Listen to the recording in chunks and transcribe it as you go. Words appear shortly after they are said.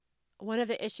one of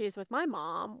the issues with my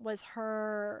mom was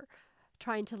her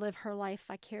trying to live her life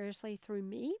vicariously through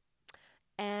me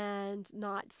and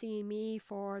not seeing me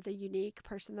for the unique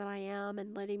person that I am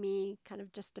and letting me kind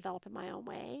of just develop in my own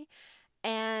way.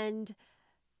 And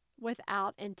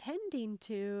without intending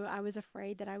to, I was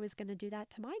afraid that I was going to do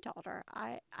that to my daughter.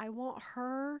 I want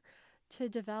her to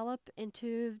develop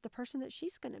into the person that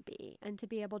she's going to be and to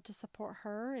be able to support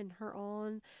her in her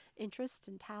own interests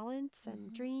and talents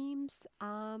and dreams.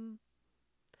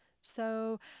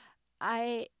 So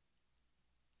I,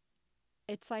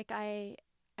 it's like I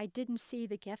didn't see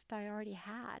the gift I already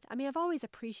had. I mean, I've always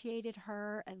appreciated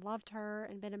her and loved her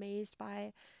and been amazed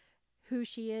by who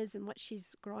she is and what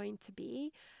she's growing to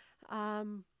be.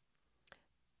 Um,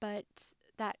 but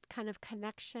that kind of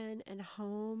connection and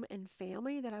home and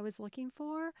family that I was looking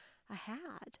for, I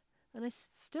had. And I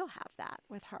still have that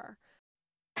with her.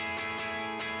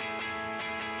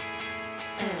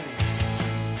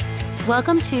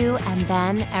 Welcome to And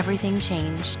Then Everything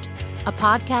Changed, a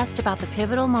podcast about the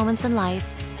pivotal moments in life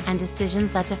and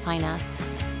decisions that define us.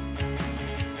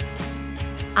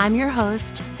 I'm your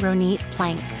host, Ronit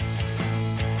Plank.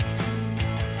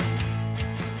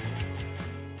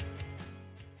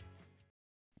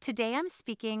 Today I'm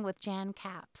speaking with Jan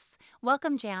Capps.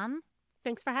 Welcome, Jan.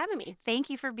 Thanks for having me.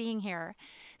 Thank you for being here.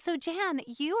 So, Jan,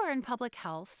 you are in public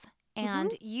health,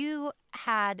 and you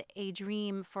had a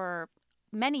dream for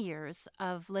many years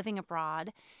of living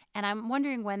abroad, and I'm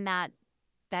wondering when that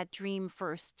dream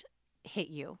first hit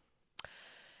you.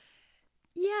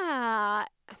 Yeah,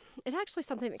 it's actually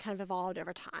something that kind of evolved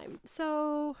over time.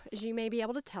 So, as you may be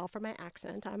able to tell from my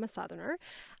accent, I'm a Southerner.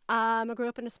 I grew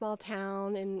up in a small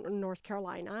town in North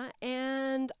Carolina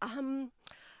and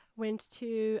went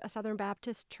to a Southern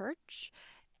Baptist church.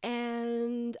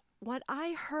 And what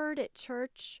I heard at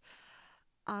church,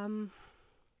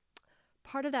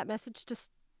 part of that message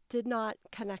just did not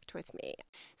connect with me.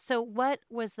 So what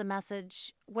was the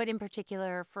message, what in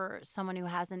particular for someone who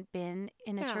hasn't been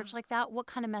in a church like that, what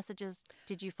kind of messages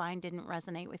did you find didn't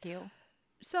resonate with you?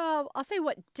 So I'll say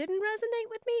what didn't resonate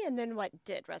with me and then what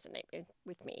did resonate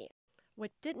with me.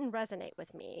 What didn't resonate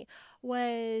with me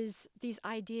was these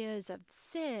ideas of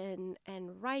sin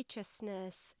and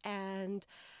righteousness and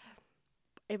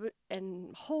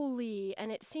holy,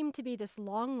 and it seemed to be this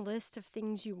long list of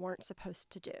things you weren't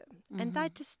supposed to do. And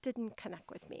that just didn't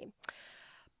connect with me.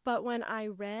 But when I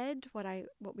read what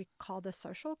we call the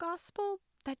social gospel,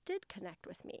 that did connect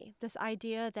with me. This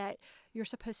idea that you're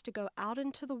supposed to go out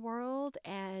into the world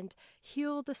and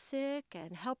heal the sick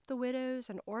and help the widows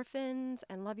and orphans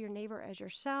and love your neighbor as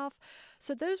yourself.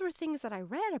 So those were things that I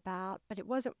read about, but it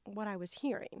wasn't what I was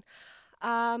hearing.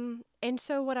 And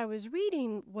so what I was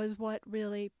reading was what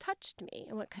really touched me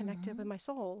and what connected with my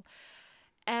soul.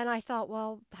 And I thought,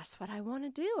 well, that's what I want to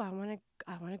do. I want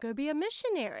to go be a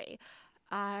missionary.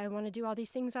 I want to do all these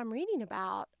things I'm reading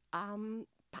about.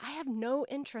 But I have no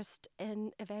interest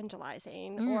in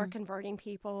evangelizing or converting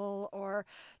people or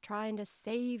trying to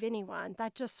save anyone.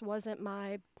 That just wasn't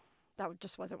where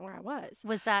I was.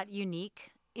 Was that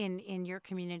unique in your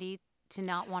community to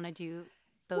not want to do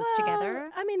those together?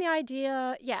 I mean, the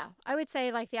idea, I would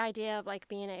say like the idea of like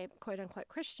being a quote unquote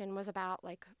Christian was about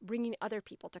like bringing other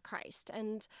people to Christ.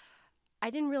 And I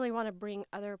didn't really want to bring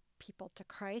other people to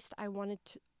Christ. I wanted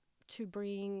to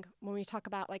bring, when we talk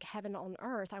about like heaven on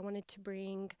earth, I wanted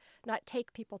to not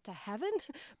take people to heaven,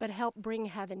 but help bring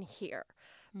heaven here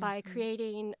by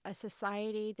creating a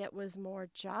society that was more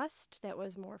just, that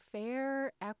was more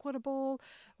fair, equitable,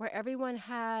 where everyone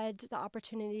had the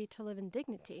opportunity to live in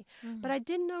dignity. But I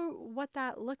didn't know what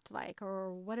that looked like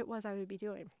or what it was I would be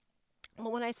doing.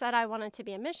 Well, when I said I wanted to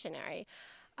be a missionary,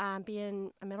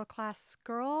 being a middle-class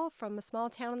girl from a small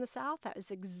town in the South, that was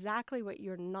exactly what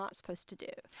you're not supposed to do.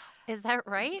 Is that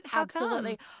right? How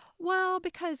Absolutely. come? Well,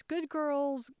 because good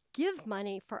girls give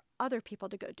money for other people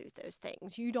to go do those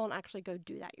things. You don't actually go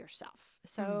do that yourself.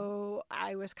 So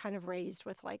I was kind of raised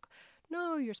with like,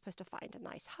 no, you're supposed to find a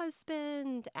nice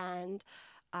husband and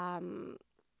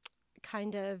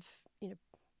kind of,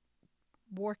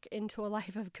 work into a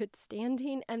life of good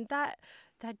standing. And that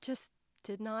just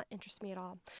did not interest me at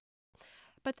all.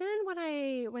 But then when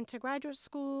I went to graduate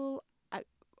school,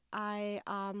 I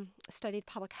studied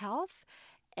public health.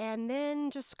 And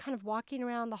then just kind of walking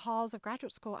around the halls of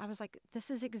graduate school, I was like, this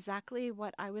is exactly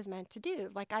what I was meant to do.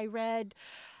 Like I read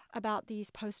about these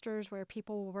posters where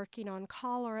people were working on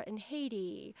cholera in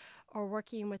Haiti or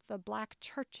working with the Black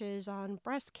churches on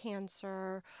breast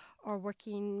cancer or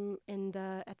working in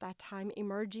the, at that time,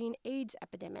 emerging AIDS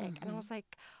epidemic. And I was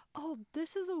like, oh,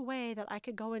 this is a way that I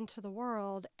could go into the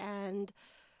world and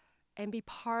and be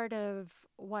part of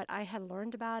what I had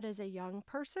learned about as a young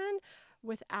person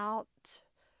without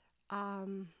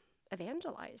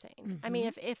evangelizing. I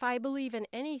mean, if I believe in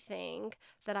anything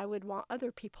that I would want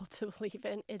other people to believe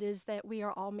in, it is that we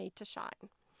are all made to shine.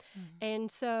 And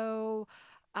so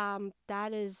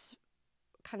that is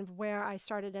kind of where I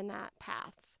started in that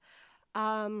path.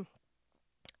 And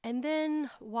then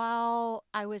while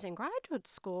I was in graduate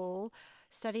school,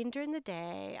 studying during the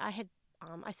day,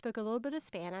 I spoke a little bit of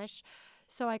Spanish,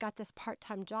 so I got this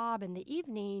part-time job in the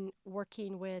evening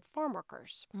working with farm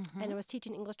workers, and I was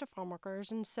teaching English to farm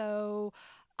workers. And so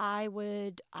I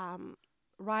would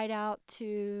ride out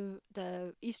to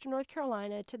the eastern North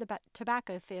Carolina to the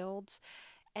tobacco fields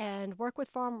and work with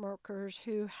farm workers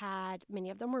who many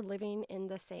of them were living in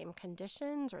the same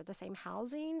conditions or the same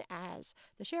housing as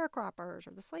the sharecroppers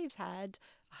or the slaves had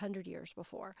 100 years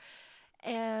before.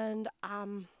 And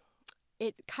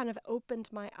it kind of opened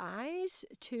my eyes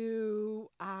to,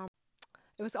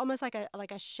 it was almost like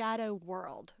a shadow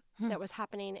world that was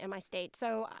happening in my state.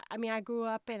 So, I mean, I grew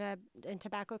up in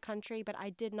tobacco country, but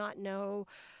I did not know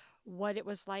what it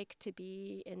was like to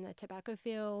be in the tobacco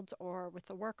fields or with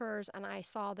the workers, and I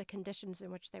saw the conditions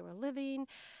in which they were living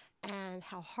and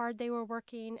how hard they were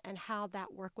working and how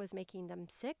that work was making them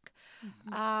sick.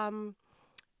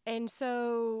 And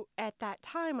so at that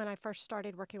time when I first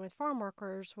started working with farm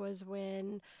workers was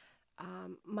when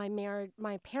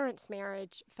my parents'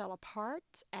 marriage fell apart,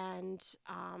 and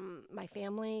my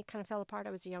family kind of fell apart. I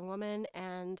was a young woman,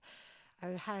 and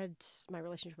I had my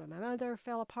relationship with my mother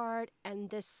fell apart,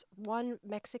 and this one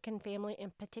Mexican family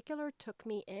in particular took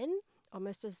me in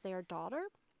almost as their daughter.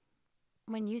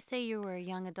 When you say you were a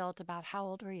young adult, about how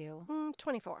old were you?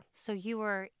 24. So you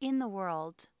were in the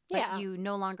world, but Yeah. you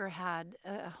no longer had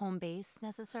a home base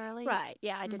necessarily? Right.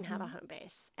 Yeah, I didn't have a home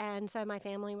base. And so my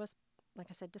family was, like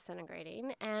I said,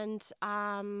 disintegrating. And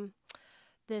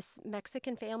this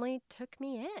Mexican family took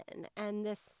me in. And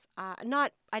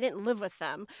I didn't live with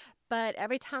them, but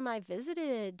every time I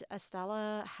visited,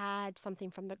 Estella had something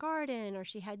from the garden or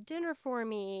she had dinner for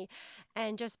me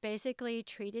and just basically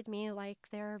treated me like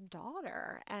their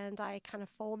daughter. And I kind of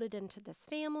folded into this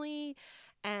family.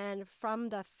 And from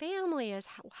the family is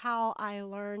how I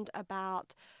learned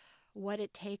about what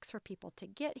it takes for people to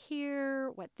get here,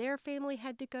 what their family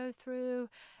had to go through.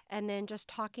 And then just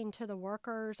talking to the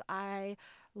workers, I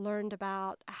learned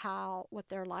about what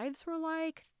their lives were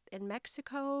like in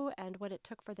Mexico and what it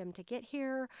took for them to get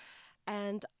here.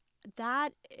 And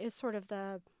that is sort of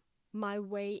my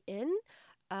way in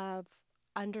of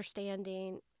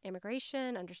understanding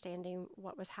immigration, understanding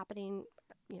what was happening,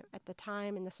 at the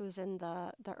time, and this was in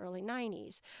the early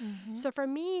 90s. So for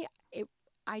me,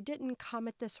 I didn't come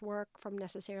at this work from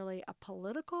necessarily a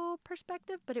political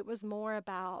perspective, but it was more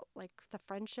about like the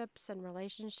friendships and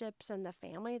relationships and the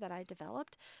family that I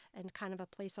developed and kind of a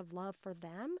place of love for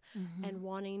them and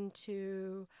wanting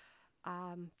to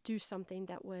do something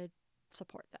that would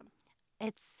support them.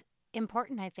 It's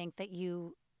important, I think, that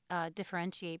you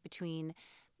differentiate between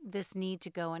this need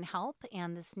to go and help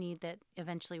and this need that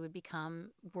eventually would become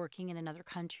working in another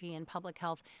country in public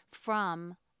health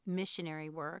from missionary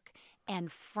work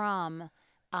and from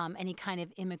any kind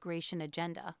of immigration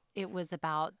agenda. It was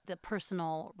about the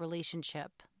personal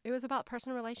relationship. It was about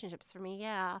personal relationships for me,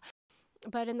 yeah.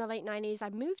 But in the late 90s,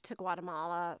 I moved to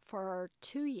Guatemala for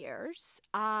 2 years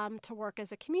to work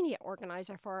as a community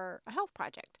organizer for a health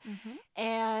project.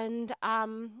 And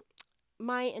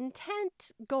my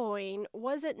intent going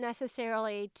wasn't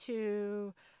necessarily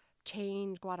to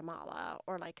change Guatemala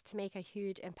or like to make a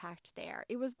huge impact there.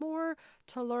 It was more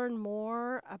to learn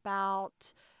more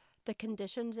about the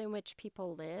conditions in which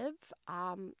people live,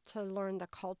 to learn the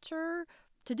culture,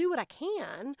 to do what I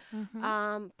can.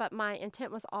 But my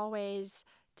intent was always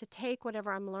to take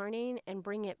whatever I'm learning and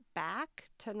bring it back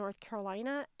to North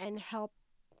Carolina and help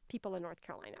people in North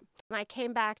Carolina. When I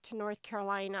came back to North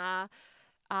Carolina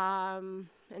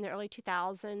in the early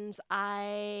 2000s,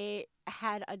 I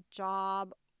had a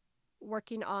job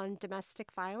working on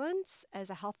domestic violence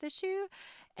as a health issue,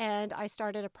 and I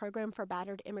started a program for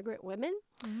battered immigrant women.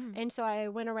 And so I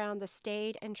went around the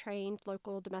state and trained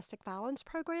local domestic violence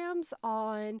programs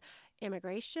on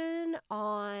immigration,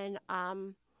 on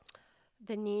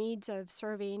the needs of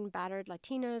serving battered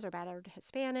Latinos or battered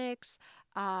Hispanics,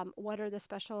 what are the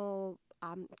special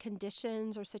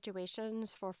conditions or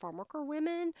situations for farm worker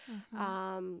women.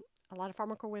 A lot of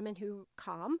farm worker women who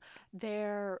come,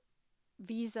 they're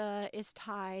visa is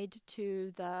tied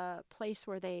to the place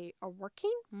where they are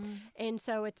working. Mm. And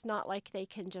so it's not like they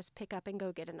can just pick up and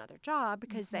go get another job,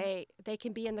 because they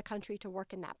can be in the country to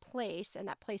work in that place, and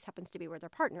that place happens to be where their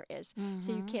partner is.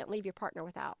 So you can't leave your partner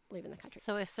without leaving the country.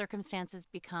 So if circumstances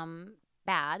become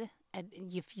bad, and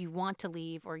if you want to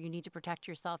leave or you need to protect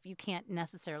yourself, you can't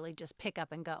necessarily just pick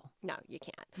up and go. No, you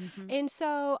can't. And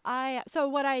so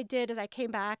what I did is I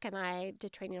came back and I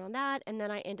did training on that, and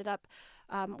then I ended up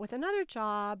with another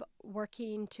job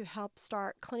working to help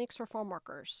start clinics for farm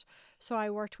workers. So I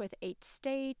worked with 8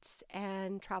 states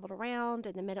and traveled around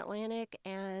in the Mid-Atlantic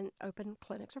and opened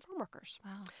clinics for farm workers.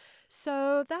 Wow.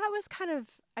 So that was kind of,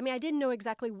 I mean, I didn't know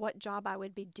exactly what job I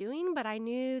would be doing, but I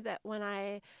knew that when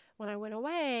I went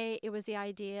away, it was the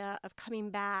idea of coming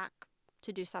back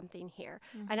to do something here.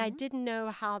 And I didn't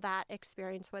know how that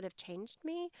experience would have changed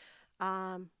me.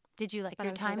 Did you like but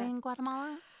your I was time so in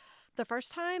Guatemala? The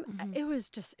first time, it was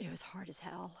hard as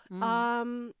hell.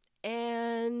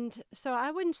 And so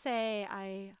I wouldn't say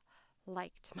I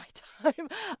liked my time.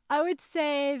 I would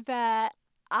say that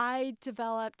I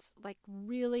developed like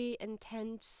really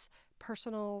intense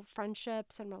personal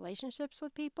friendships and relationships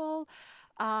with people.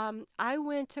 I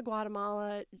went to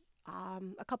Guatemala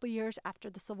a couple years after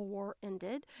the Civil War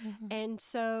ended. And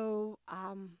so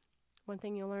one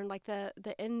thing you'll learn, like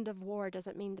the end of war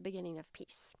doesn't mean the beginning of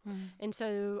peace. And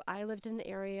so I lived in an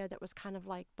area that was kind of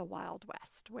like the Wild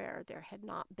West, where there had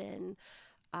not been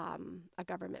a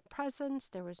government presence.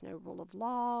 There was no rule of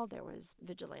law. There was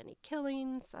vigilante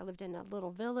killings. I lived in a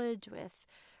little village with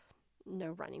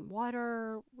no running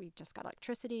water. We just got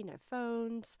electricity, no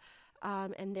phones.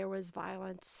 And there was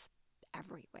violence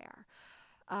everywhere.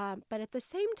 But at the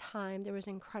same time, there was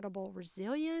incredible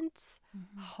resilience,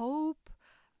 hope.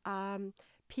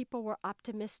 People were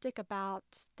optimistic about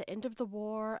the end of the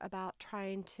war, about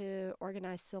trying to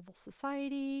organize civil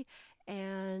society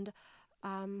and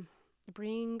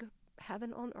bring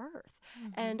heaven on earth.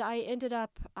 And I ended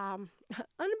up,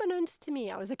 unbeknownst to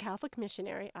me, I was a Catholic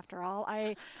missionary after all.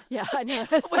 I know.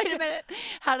 Wait a minute.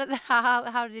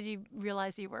 How did you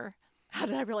realize you were? How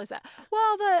did I realize that?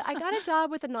 Well, I got a job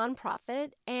with a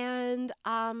nonprofit, and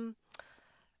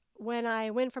when I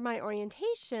went for my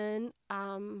orientation,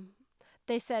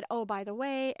 they said, oh, by the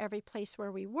way, every place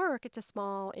where we work, it's a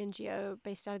small NGO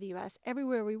based out of the U.S.,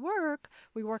 everywhere we work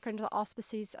under the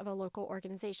auspices of a local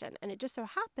organization. And it just so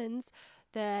happens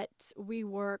that we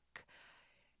work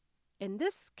in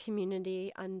this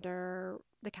community under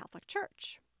the Catholic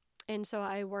Church. And so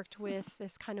I worked with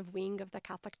this kind of wing of the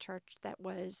Catholic Church that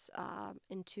was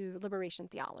into liberation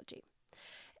theology.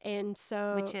 And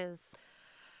so... Which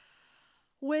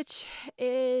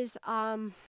is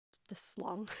this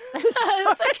long.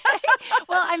 It's okay.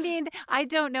 Well, I mean, I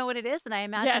don't know what it is, and I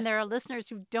imagine there are listeners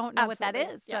who don't know what that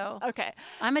is. So, okay.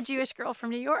 I'm a Jewish girl from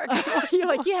New York. You're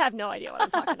like, you have no idea what I'm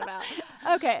talking about.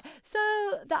 Okay. So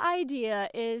the idea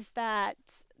is that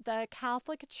the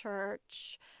Catholic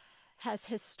Church has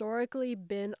historically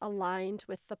been aligned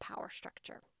with the power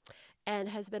structure and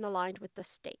has been aligned with the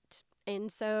state.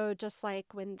 And so just like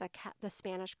when the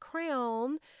Spanish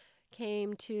crown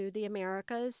came to the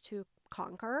Americas to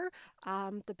conquer,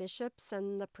 the bishops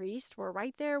and the priests were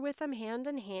right there with them, hand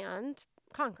in hand,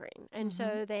 conquering. And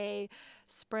so they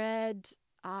spread,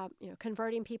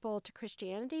 converting people to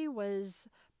Christianity was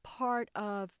part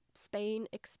of Spain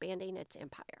expanding its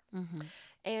empire.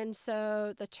 And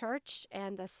so the church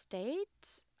and the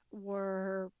state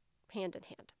were hand in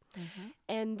hand.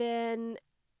 And then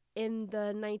in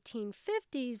the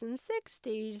 1950s and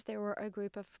 60s, there were a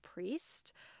group of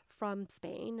priests from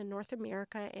Spain and North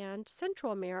America and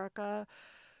Central America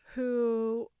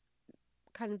who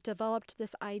kind of developed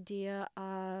this idea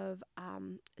of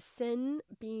sin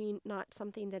being not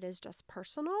something that is just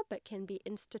personal, but can be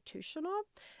institutional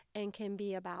and can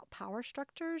be about power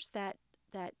structures that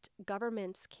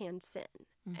governments can sin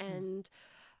and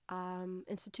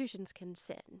institutions can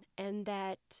sin, and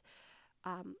that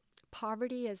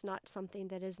poverty is not something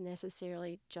that is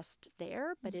necessarily just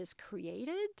there, but is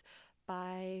created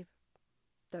by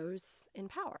those in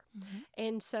power.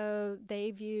 And so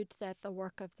they viewed that the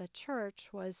work of the church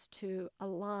was to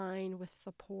align with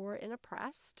the poor and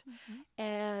oppressed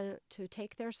and to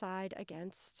take their side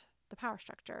against the power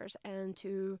structures and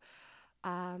to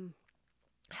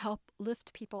help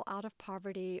lift people out of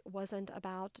poverty. Wasn't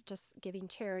about just giving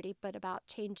charity, but about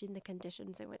changing the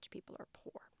conditions in which people are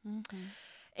poor.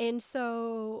 And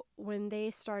so when they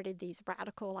started these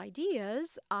radical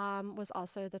ideas, was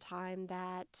also the time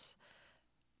that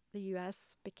the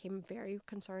U.S. became very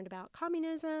concerned about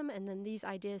communism, and then these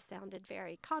ideas sounded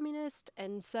very communist.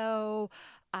 And so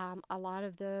a lot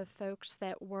of the folks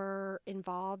that were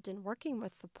involved in working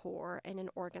with the poor and in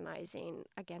organizing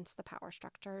against the power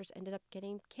structures ended up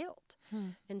getting killed.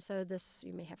 And so this,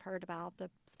 you may have heard about the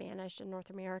Spanish and North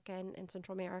American and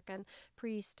Central American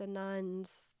priests and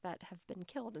nuns that have been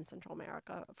killed in Central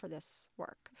America for this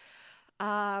work.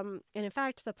 And in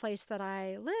fact, the place that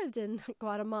I lived in,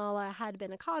 Guatemala, had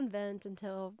been a convent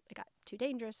until it got too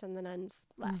dangerous and the nuns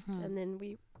left. And then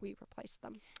we replaced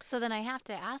them. So then I have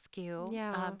to ask you,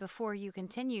 Yeah. before you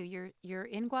continue, you're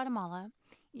in Guatemala.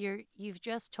 You've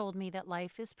just told me that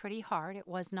life is pretty hard. It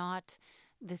was not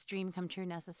this dream come true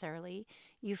necessarily.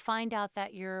 You find out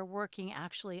that you're working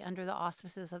actually under the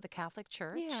auspices of the Catholic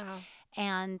Church. Yeah.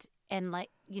 And like,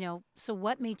 so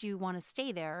what made you want to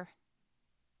stay there?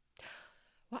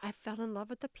 Well, I fell in love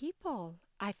with the people.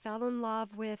 I fell in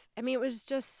love with, it was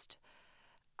just,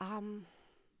 I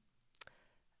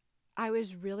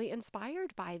was really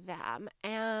inspired by them.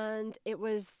 And it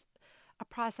was a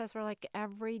process where, like,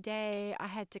 every day I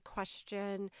had to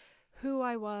question who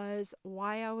I was,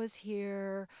 why I was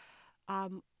here.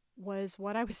 Was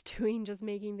what I was doing just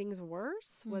making things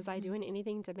worse? Was I doing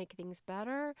anything to make things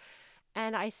better?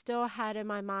 And I still had in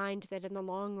my mind that in the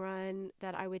long run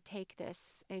that I would take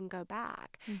this and go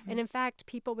back. And in fact,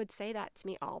 people would say that to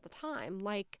me all the time,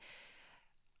 like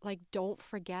don't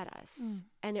forget us.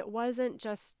 And it wasn't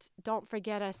just don't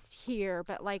forget us here,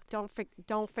 but like don't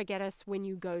forget us when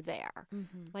you go there.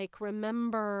 Like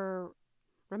remember.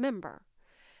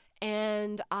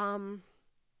 And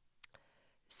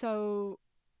so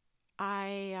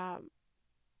I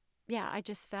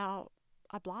just felt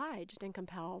obliged and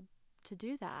compelled to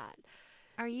do that.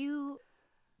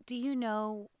 Do you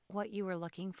know what you were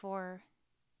looking for?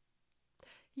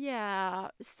 Yeah.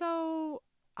 So,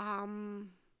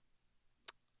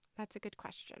 that's a good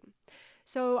question.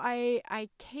 So I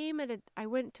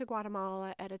went to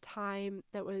Guatemala at a time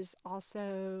that was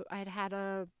also, I had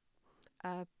a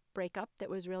breakup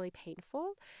that was really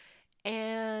painful.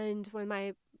 And when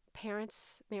my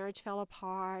parents' marriage fell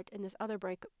apart and this other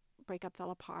breakup fell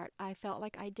apart, I felt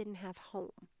like I didn't have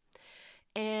home.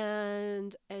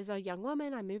 And as a young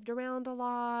woman, I moved around a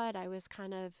lot. I was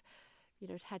kind of,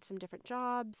 had some different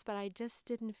jobs, but I just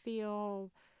didn't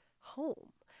feel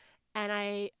home.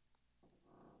 And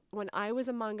when I was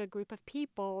among a group of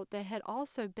people that had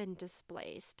also been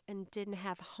displaced and didn't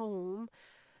have home,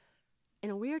 in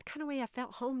a weird kind of way, I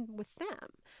felt home with them.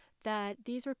 That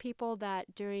these were people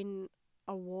that during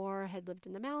a war had lived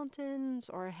in the mountains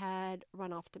or had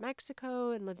run off to Mexico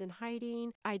and lived in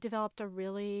hiding. I developed a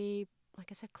really,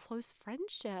 like I said, close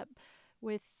friendship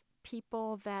with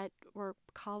people that were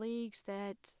colleagues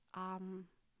that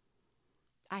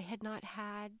I had not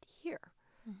had here.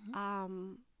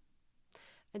 And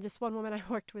this one woman I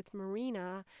worked with,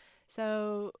 Marina.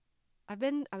 So I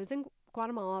was in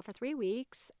Guatemala for 3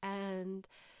 weeks and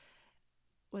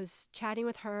was chatting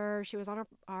with her. She was on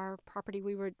our property.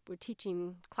 We were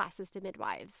teaching classes to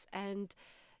midwives, and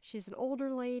she's an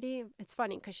older lady. It's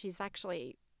funny because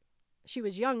she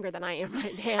was younger than I am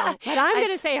right now, but I'm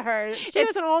going to say her. She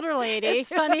was an older lady. It's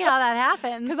funny how that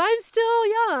happens. Because I'm still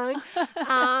young.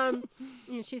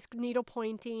 She's needle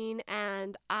pointing,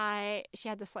 and she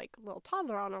had this like little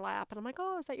toddler on her lap, and I'm like,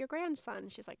 oh, is that your grandson?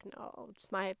 She's like, no,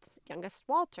 it's my youngest,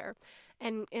 Walter.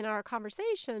 And in our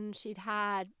conversation, she'd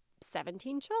had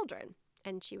 17 children,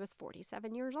 and she was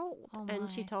 47 years old.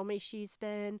 And she told me she's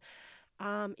been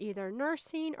either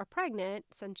nursing or pregnant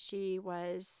since she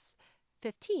was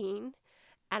 15.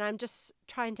 And I'm just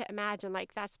trying to imagine,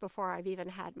 like, that's before I've even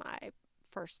had my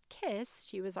first kiss.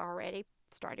 She was already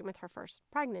starting with her first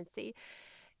pregnancy.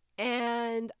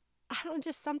 And I don't know,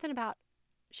 just something about,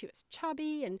 she was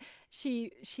chubby, and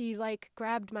she like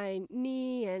grabbed my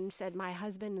knee and said, my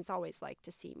husband has always liked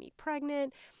to see me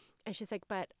pregnant. And she's like,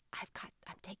 but I'm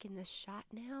taking this shot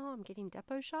now. I'm getting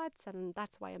depot shots, and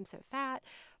that's why I'm so fat.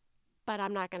 But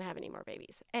I'm not going to have any more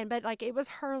babies. But like, it was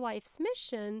her life's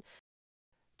mission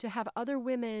to have other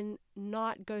women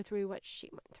not go through what she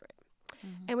went through.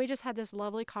 And we just had this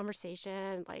lovely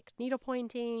conversation, like needle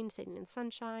pointing, sitting in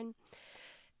sunshine.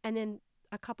 And then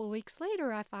a couple of weeks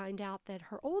later, I find out that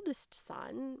her oldest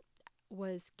son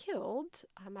was killed,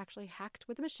 actually hacked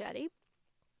with a machete.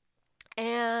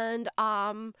 And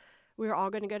we were all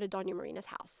going to go to Doña Marina's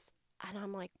house. And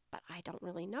I'm like, but I don't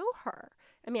really know her.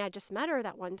 I mean, I just met her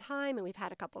that one time, and we've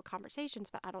had a couple of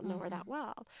conversations, but I don't know her that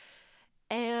well.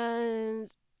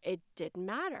 And it didn't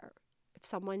matter. If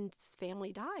someone's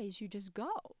family dies, you just go.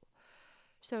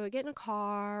 So we get in a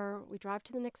car, we drive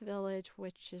to the next village,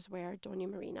 which is where Doña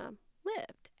Marina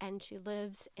lived. and she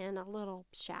lives in a little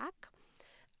shack.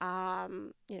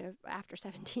 After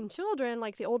 17 children,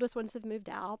 like the oldest ones have moved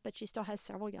out, but she still has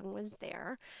several young ones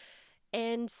there.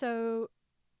 And so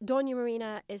Doña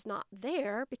Marina is not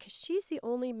there because she's the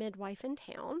only midwife in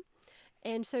town.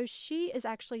 And so she is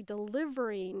actually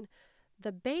delivering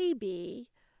the baby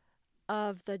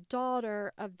of the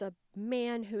daughter of the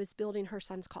man who is building her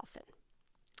son's coffin.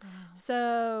 Wow.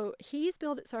 So he's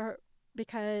built it so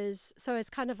it's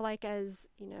kind of like, as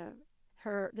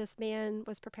this man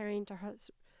was preparing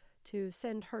to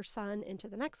send her son into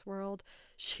the next world,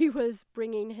 she was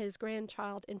bringing his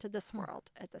grandchild into this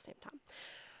world at the same time.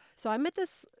 So I'm at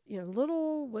this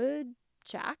little wood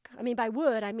shack. I mean, by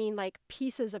wood, I mean like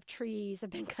pieces of trees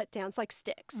have been cut down. It's like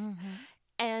sticks. Mm-hmm.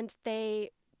 And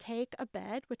they take a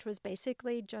bed, which was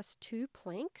basically just 2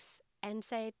 planks, and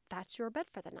say, that's your bed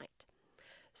for the night.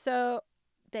 So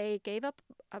they gave up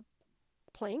a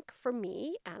plank for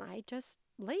me, and I just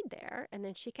laid there. And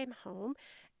then she came home,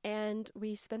 and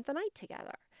we spent the night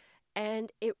together.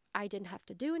 And I didn't have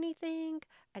to do anything.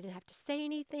 I didn't have to say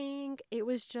anything. It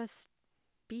was just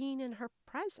being in her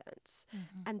presence.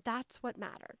 Mm-hmm. And that's what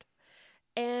mattered.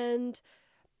 And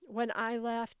when I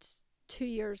left 2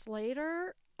 years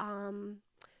later,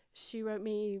 she wrote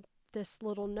me this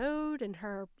little note in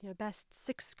her best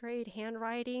 6th grade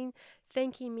handwriting,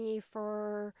 thanking me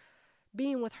for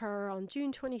being with her on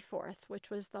June 24th, which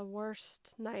was the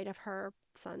worst night of her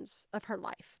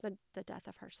life, the death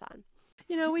of her son.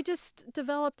 We just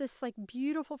developed this like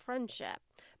beautiful friendship,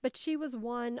 but she was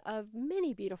one of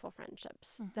many beautiful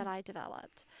friendships that I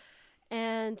developed.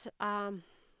 And I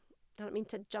don't mean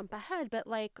to jump ahead, but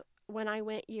like when I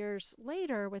went years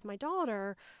later with my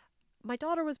daughter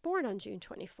was born on June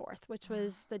 24th, which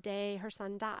was the day her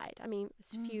son died. I mean,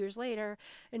 it's a few years later.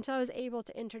 And so I was able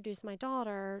to introduce my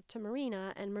daughter to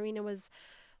Marina, and Marina was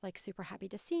like super happy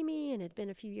to see me, and it had been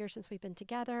a few years since we've been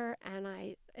together, and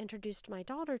I introduced my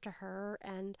daughter to her,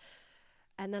 and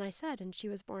then I said, and she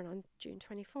was born on June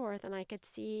 24th, and I could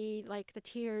see like the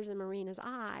tears in Marina's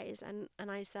eyes, and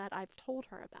I said, I've told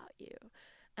her about you,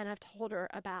 and I've told her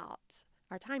about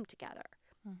our time together.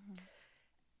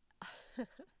 Mm-hmm.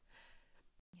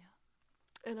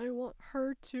 And I want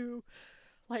her to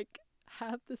like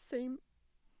have the same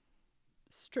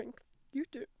strength you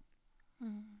do.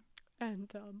 Mm-hmm.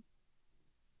 And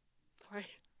sorry.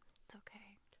 It's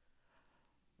okay.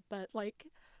 But like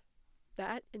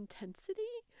that intensity,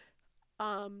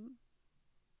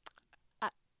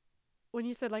 when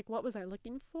you said like what was I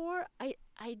looking for, I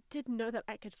didn't know that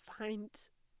I could find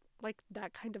like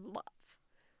that kind of love.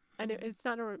 And it's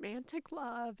not a romantic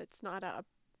love.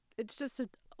 It's just a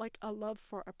love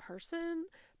for a person,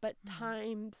 but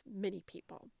times many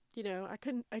people. I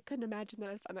couldn't imagine that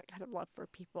I'd find that kind of love for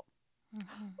people,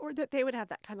 or that they would have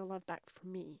that kind of love back for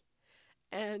me.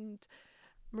 And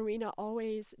Marina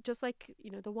always, just like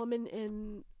the woman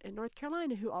in North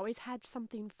Carolina who always had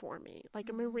something for me.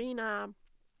 Like Marina,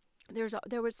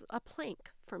 there was a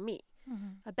plank for me,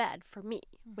 a bed for me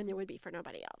when there would be for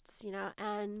nobody else.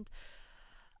 And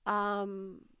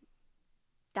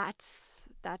that's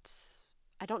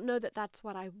I don't know that that's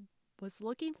what I was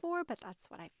looking for, but that's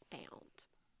what I found.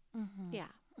 Mm-hmm.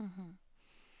 Yeah. Mm-hmm.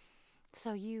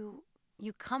 So you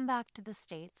come back to the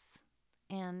States,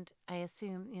 and I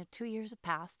assume 2 years have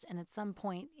passed, and at some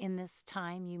point in this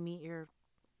time you meet your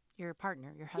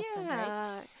partner, your husband,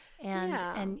 right?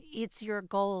 And it's your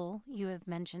goal, you have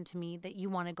mentioned to me, that you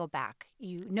want to go back.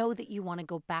 You know that you want to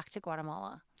go back to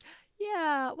Guatemala.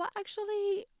 Yeah, well,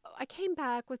 actually, I came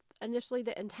back with initially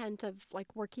the intent of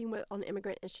like working on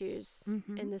immigrant issues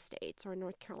in the States or in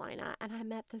North Carolina, and I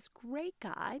met this great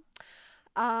guy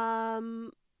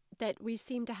that we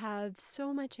seem to have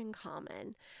so much in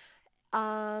common,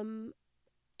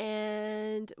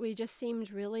 and we just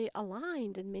seemed really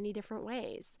aligned in many different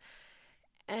ways.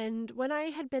 And when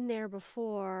I had been there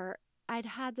before, I'd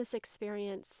had this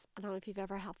experience, I don't know if you've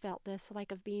ever felt this,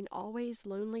 like of being always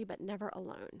lonely but never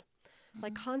alone.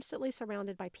 Like constantly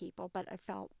surrounded by people, but I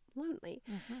felt lonely.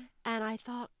 And I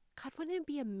thought, God, wouldn't it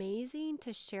be amazing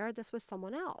to share this with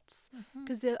someone else?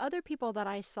 Because the other people that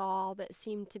I saw that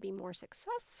seemed to be more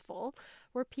successful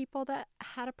were people that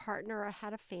had a partner or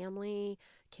had a family,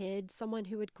 kids, someone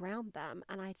who would ground them.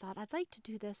 And I thought, I'd like to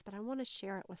do this, but I want to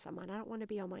share it with someone. I don't want to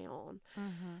be on my own.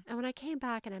 And when I came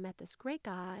back and I met this great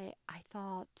guy, I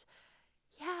thought,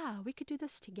 yeah, we could do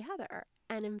this together.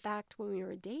 And in fact, when we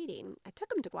were dating, I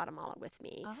took him to Guatemala with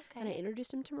me. And I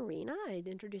introduced him to Marina. I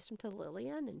introduced him to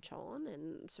Lillian and Chon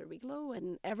and Ceriglo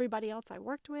and everybody else I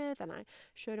worked with. And I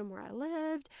showed him where I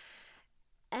lived.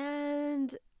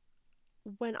 And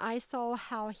when I saw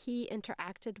how he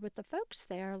interacted with the folks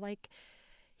there, like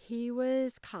he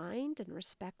was kind and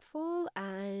respectful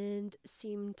and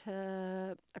seemed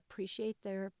to appreciate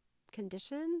their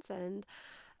conditions. And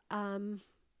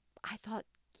I thought,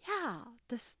 yeah,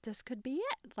 this could be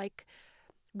it. Like,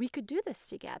 we could do this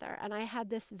together. And I had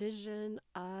this vision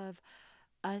of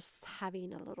us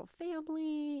having a little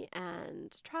family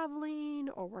and traveling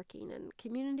or working in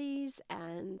communities,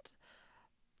 and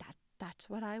that's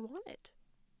what I wanted.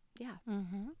 Yeah.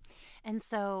 Mm-hmm. And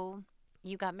so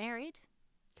you got married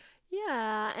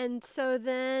Yeah, and so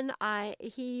then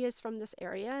he is from this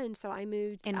area, and so I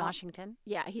moved in out. Washington.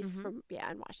 Yeah, he's Mm-hmm. from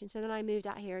in Washington, and I moved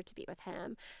out here to be with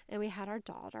him, and we had our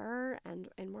daughter, and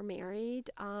we're married.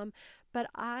 But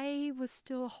I was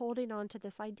still holding on to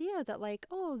this idea that, like,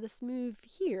 oh, this move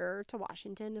here to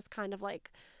Washington is kind of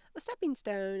like a stepping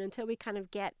stone until we kind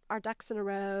of get our ducks in a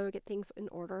row, get things in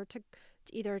order to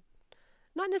either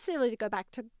not necessarily to go back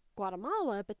to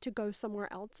Guatemala, but to go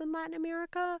somewhere else in Latin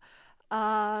America.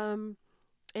 Um,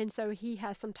 and so he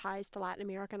has some ties to Latin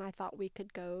America, and I thought we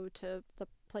could go to the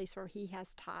place where he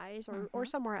has ties, or Mm-hmm.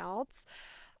 somewhere else.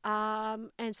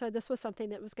 And so this was something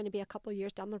that was going to be a couple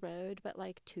years down the road, but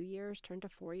like 2 years turned to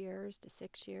 4 years, to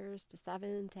 6 years, to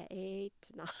 7, to 8,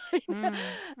 to 9.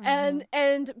 Mm-hmm.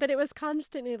 And but it was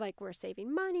constantly like we're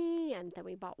saving money, and then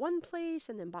we bought one place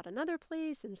and then bought another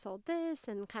place and sold this,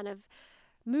 and kind of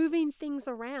moving things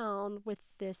around with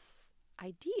this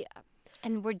idea.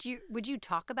 And would you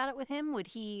talk about it with him? Would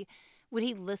he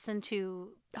listen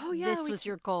to Oh yeah, this was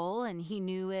your goal and he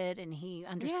knew it and he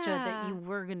understood that you yeah.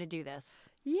 were going to do this?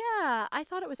 Yeah, I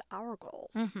thought it was our goal.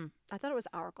 Mm-hmm. I thought it was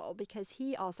our goal because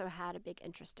he also had a big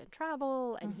interest in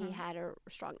travel, and he Mm-hmm. had a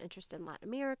strong interest in Latin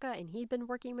America, and he'd been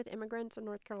working with immigrants in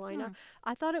North Carolina. Mm.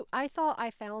 I thought I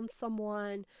found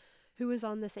someone who was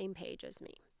on the same page as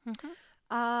me.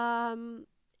 Mm-hmm.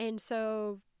 And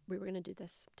so we were going to do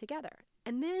this together.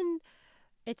 And then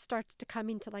it starts to come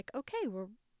into like, okay, we're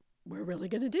really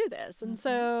going to do this. And Mm-hmm.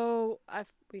 so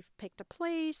we've picked a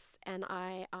place, and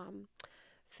I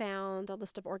found a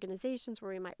list of organizations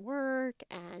where we might work,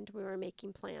 and we were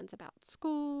making plans about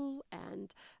school,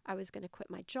 and I was going to quit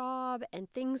my job, and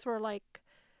things were like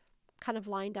kind of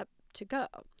lined up to go.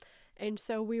 And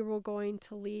so we were going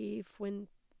to leave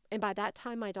and by that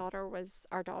time our daughter was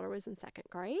in second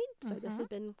grade. So this Mm-hmm. had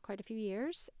been quite a few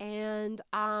years. And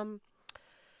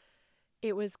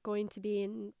it was going to be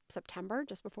in September,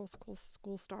 just before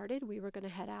school started. We were going to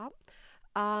head out.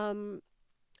 And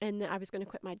then I was going to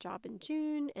quit my job in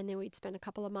June, and then we'd spend a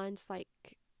couple of months like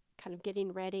kind of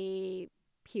getting ready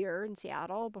here in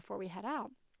Seattle before we head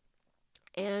out.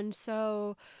 And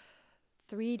so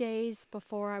 3 days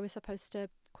before I was supposed to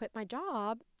quit my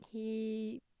job,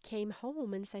 he came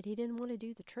home and said he didn't want to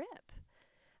do the trip.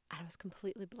 And I was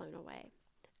completely blown away.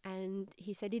 And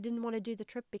he said he didn't want to do the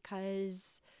trip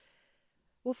because,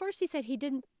 well, first he said he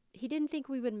didn't think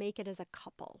we would make it as a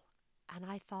couple. And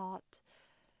I thought,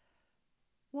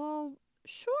 well,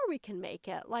 sure we can make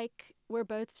it. Like, we're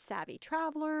both savvy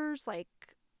travelers. Like,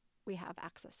 we have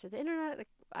access to the internet. Like,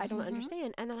 I don't Mm-hmm.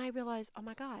 understand. And then I realized, oh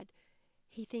my God,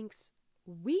 he thinks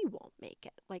we won't make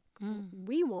it. Like, Mm-hmm.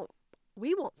 we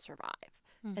won't survive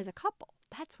Mm-hmm. as a couple.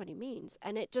 That's what he means.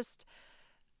 And it just,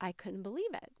 I couldn't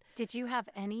believe it. Did you have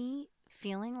any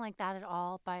feeling like that at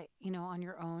all on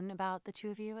your own about the two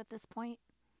of you at this point?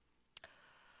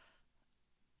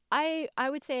 I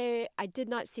would say I did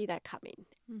not see that coming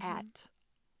Mm-hmm. at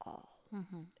all.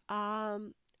 Mm-hmm.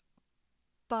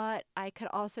 But I could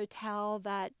also tell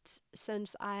that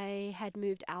since I had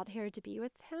moved out here to be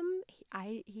with him,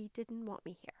 he didn't want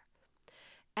me here.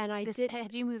 And I did,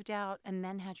 Had you moved out and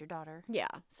then had your daughter? yeah,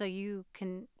 So you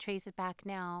can trace it back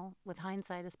now with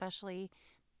hindsight, especially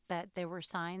that there were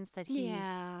signs that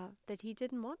that he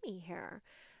didn't want me here.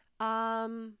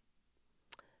 Um,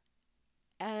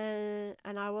 and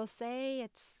I will say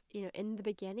it's, in the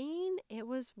beginning, it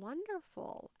was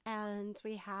wonderful. And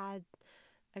we had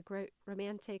a great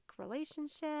romantic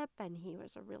relationship, and he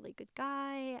was a really good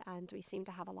guy, and we seemed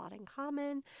to have a lot in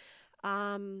common.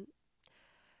 Um,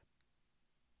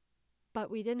 but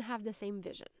we didn't have the same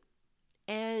vision.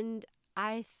 And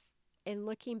in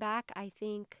looking back, I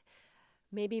think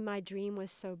maybe my dream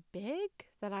was so big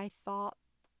that I thought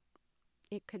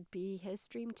it could be his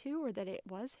dream too, or that it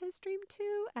was his dream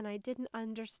too. And I didn't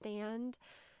understand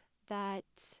that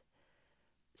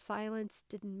silence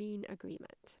didn't mean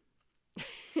agreement.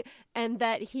 And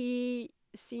that he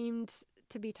seemed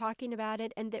to be talking about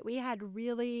it, and that we had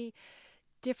really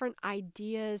different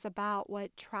ideas about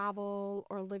what travel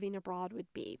or living abroad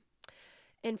would be.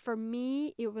 And for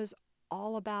me, it was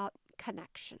all about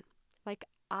connection. Like,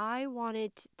 I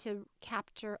wanted to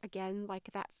capture again, like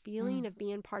that feeling of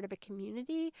being part of a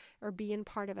community or being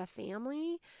part of a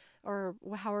family or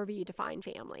however you define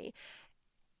family.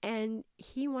 And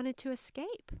he wanted to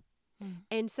escape.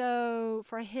 And so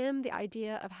for him, the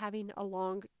idea of having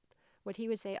what he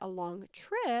would say a long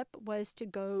trip was to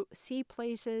go see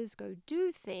places, go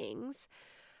do things,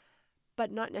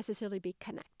 but not necessarily be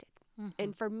connected.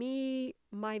 And for me,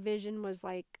 my vision was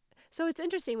like, so it's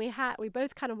interesting. We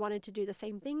both kind of wanted to do the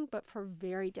same thing, but for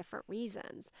very different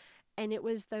reasons. And it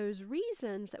was those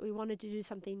reasons that we wanted to do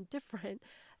something different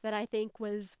that I think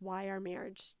was why our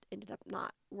marriage ended up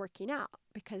not working out,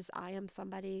 because I am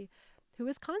somebody who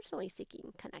is constantly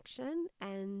seeking connection,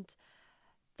 and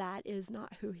that is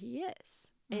not who he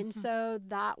is. And so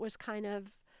that was kind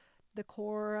of the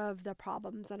core of the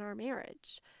problems in our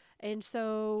marriage. And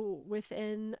so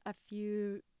within a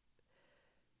few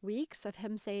weeks of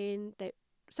him saying that,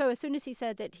 so as soon as he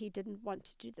said that he didn't want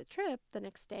to do the trip, the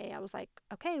next day I was like,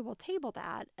 okay, we'll table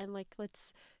that and like,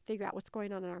 let's figure out what's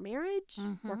going on in our marriage,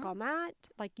 work on that.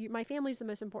 Like my family's the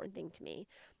most important thing to me.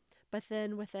 But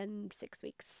then within 6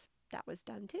 weeks, that was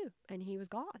done too. And he was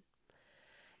gone.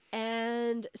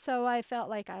 And so I felt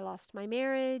like I lost my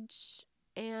marriage,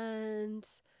 and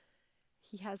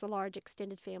he has a large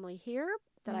extended family here,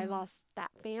 that I lost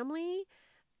that family,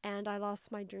 and I lost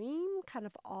my dream kind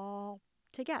of all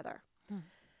together.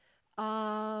 So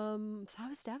I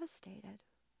was devastated.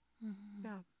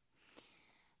 Yeah.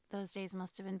 Those days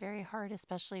must have been very hard,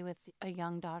 especially with a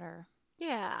young daughter.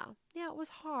 Yeah, it was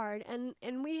hard.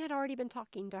 And we had already been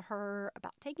talking to her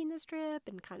about taking this trip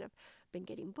and kind of been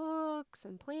getting books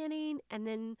and planning, and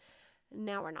then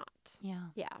now we're not. Yeah.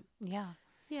 Yeah.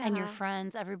 And your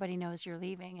friends, everybody knows you're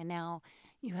leaving, and now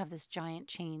you have this giant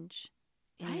change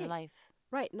in your life.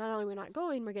 Right. Not only are we not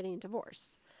going, we're getting a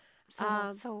divorce.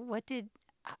 So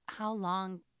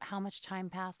how much time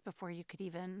passed before you could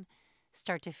even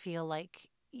start to feel like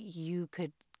you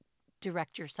could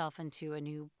direct yourself into a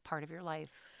new part of your life?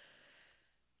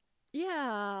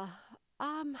 Yeah.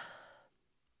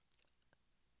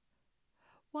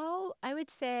 Well, I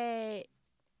would say,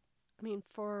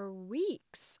 for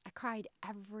weeks, I cried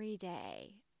every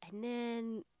day, and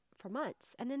then for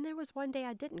months. And then there was one day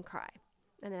I didn't cry,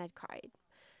 and then I'd cried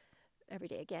every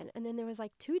day again. And then there was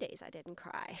like 2 days I didn't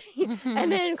cry,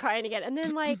 and then crying again. And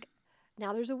then like,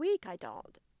 now there's a week I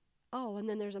don't. Oh, and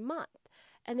then there's a month.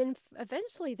 And then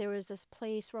eventually there was this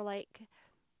place where like,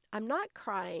 I'm not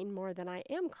crying more than I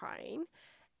am crying.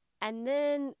 And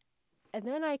then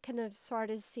I kind of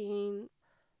started seeing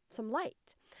some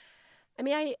light. I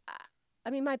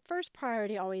mean, my first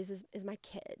priority always is my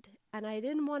kid. And I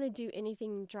didn't want to do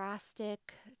anything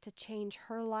drastic to change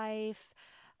her life,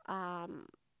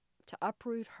 to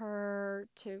uproot her,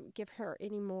 to give her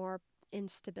any more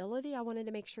instability. I wanted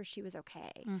to make sure she was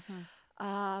okay.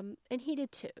 And he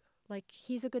did too. Like,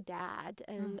 he's a good dad,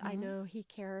 and I know he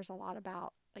cares a lot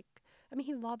about,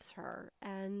 he loves her,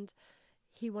 and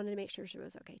he wanted to make sure she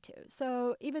was okay too.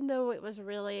 So even though it was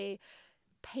really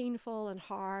painful and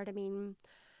hard,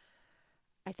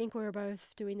 I think we were both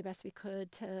doing the best we could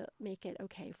to make it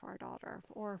okay for our daughter,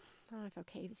 or I don't know if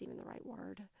okay is even the right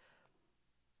word,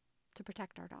 to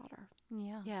protect our daughter.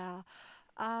 Yeah.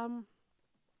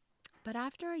 But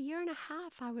after a year and a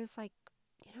half, I was like,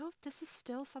 this is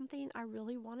still something I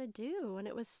really want to do. And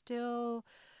it was still,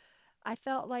 I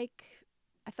felt like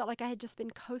I had just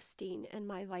been coasting in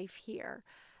my life here.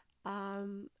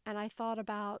 And I thought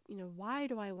about, why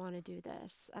do I want to do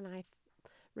this? And I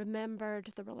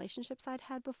remembered the relationships I'd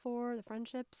had before, the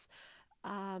friendships,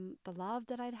 the love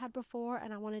that I'd had before.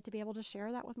 And I wanted to be able to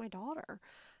share that with my daughter.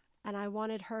 And I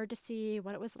wanted her to see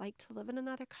what it was like to live in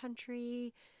another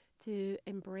country, to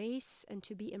embrace and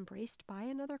to be embraced by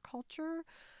another culture.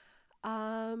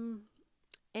 And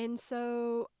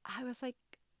so I was like,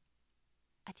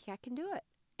 I think I can do it.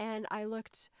 And I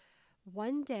looked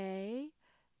one day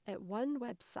at one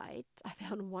website. I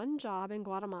found one job in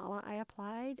Guatemala. I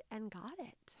applied and got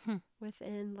it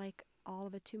within like all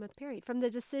of a 2-month period. From the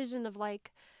decision of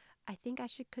like, I think I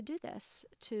could do this,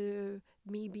 to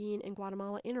me being in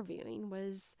Guatemala interviewing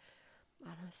was, I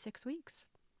don't know, 6 weeks.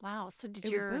 Wow. So did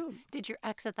your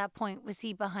ex at that point, was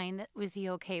he behind it? Was he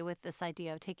okay with this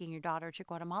idea of taking your daughter to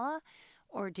Guatemala?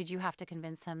 Or did you have to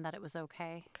convince him that it was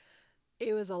okay?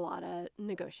 It was a lot of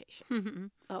negotiation,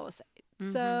 I will say.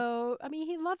 So,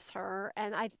 he loves her.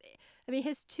 And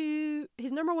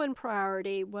his number one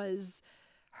priority was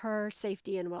her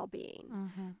safety and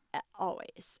well-being,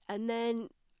 always. And then,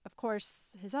 of course,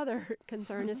 his other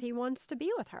concern is he wants to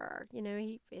be with her.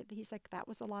 He's like, that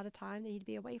was a lot of time that he'd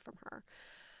be away from her.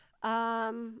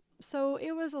 So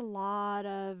it was a lot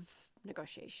of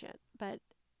negotiation. But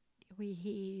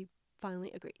he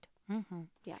finally agreed. Mm-hmm.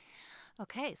 Yeah.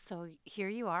 Okay, so here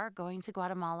you are going to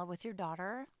Guatemala with your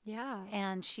daughter, Yeah.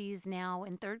 and she's now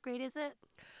in third grade, is it?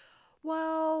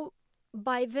 Well,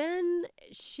 by then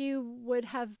she would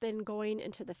have been going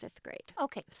into the 5th grade.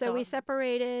 Okay, So we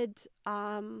separated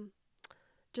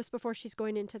just before she's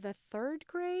going into the 3rd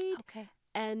grade. okay.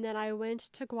 And then I went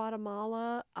to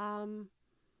Guatemala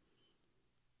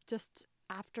just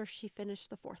after she finished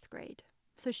the 4th grade.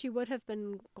 So she would have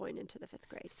been going into the 5th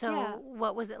grade. So Yeah.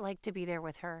 what was it like to be there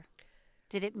with her?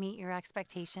 Did it meet your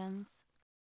expectations?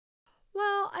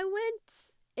 Well, I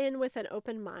went in with an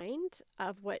open mind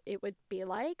of what it would be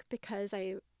like because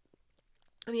I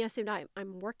assumed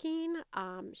I'm working.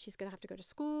 She's going to have to go to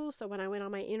school. So when I went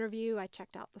on my interview, I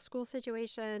checked out the school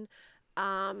situation.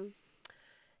 And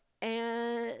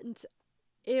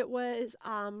it was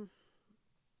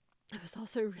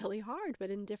also really hard, but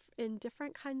in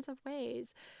different kinds of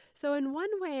ways. So in one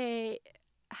way,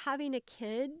 having a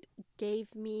kid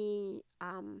gave me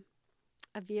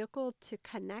a vehicle to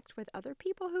connect with other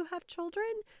people who have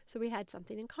children. So we had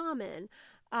something in common.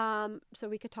 So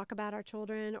we could talk about our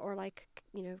children or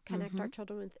connect our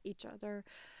children with each other.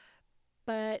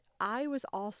 But I was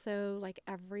also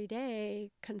every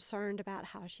day concerned about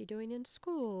how she's doing in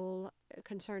school,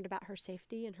 concerned about her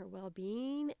safety and her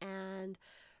well-being and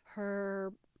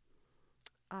her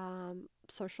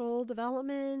social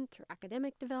development or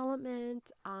academic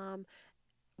development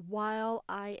while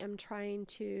I am trying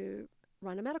to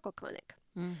run a medical clinic.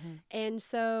 Mm-hmm. And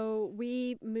so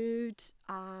we moved.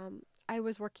 I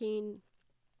was working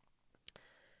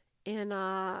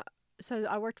so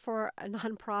I worked for a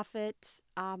nonprofit,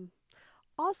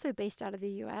 also based out of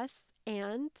the U.S.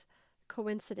 and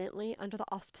coincidentally under the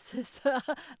auspices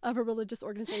of a religious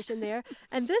organization there.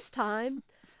 And this time,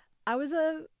 I was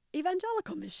a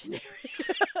evangelical missionary.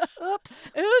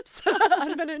 Oops. Oops.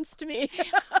 Unbeknownst to me.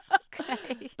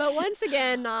 Okay. But once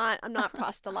again, I'm not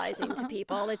proselytizing to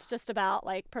people. It's just about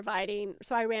providing.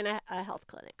 So I ran a health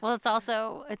clinic. Well,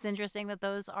 it's interesting that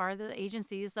those are the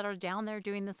agencies that are down there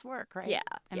doing this work, right? Yeah.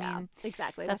 I mean,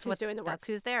 exactly. That's who's doing the work. That's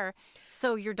who's there.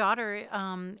 So your daughter,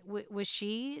 was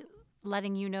she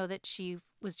letting you know that she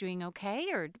was doing okay,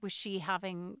 or was she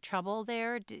having trouble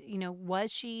there?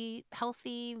 Was she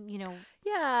healthy?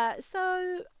 Yeah.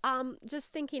 So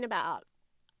just thinking about.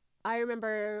 I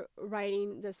remember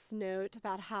writing this note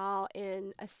about how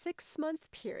in a 6-month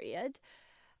period,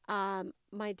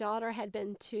 my daughter had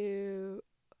been to,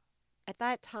 at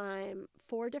that time,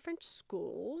 4 different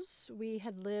schools. We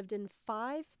had lived in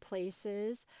 5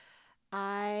 places.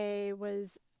 I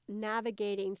was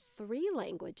navigating 3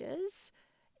 languages,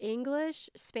 English,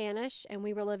 Spanish, and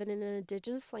we were living in an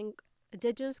indigenous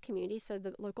community, so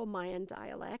the local Mayan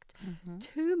dialect,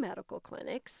 2 medical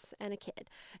clinics, and a kid.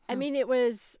 I mean, it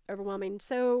was overwhelming.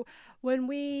 So when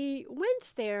we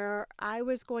went there, I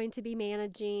was going to be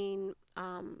managing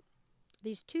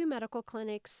these 2 medical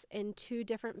clinics in 2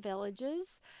 different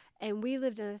villages, and we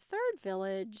lived in a 3rd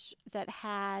village that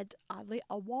had, oddly,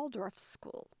 a Waldorf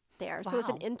school there. So it was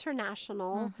an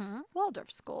international Waldorf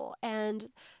school, and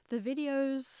the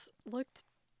videos looked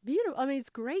beautiful. I mean, it's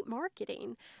great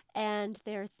marketing. And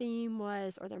their theme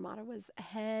was, or their motto was,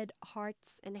 head,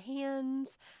 hearts, and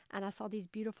hands. And I saw these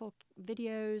beautiful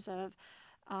videos of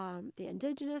the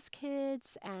indigenous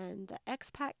kids and the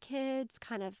expat kids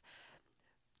kind of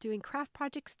doing craft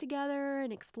projects together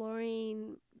and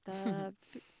exploring the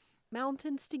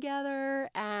mountains together.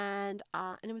 And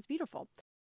it was beautiful.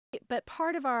 But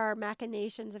part of our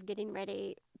machinations of getting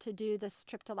ready to do this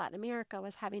trip to Latin America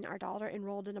was having our daughter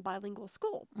enrolled in a bilingual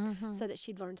school so that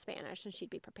she'd learn Spanish and she'd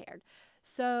be prepared.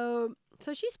 So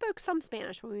she spoke some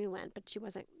Spanish when we went, but she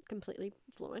wasn't completely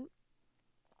fluent.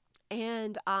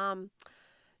 And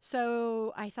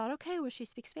so I thought, okay, well, she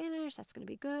speaks Spanish. That's going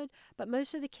to be good. But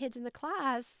most of the kids in the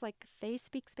class, they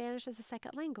speak Spanish as a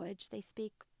second language. They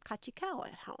speak Cachiquel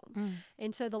at home.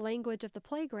 And so the language of the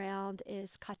playground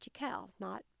is Cachiquel,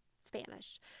 not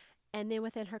Spanish. And then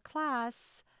within her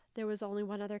class, there was only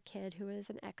one other kid who was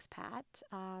an expat.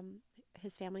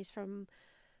 His family's from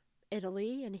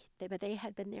Italy, but they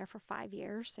had been there for 5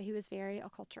 years, so he was very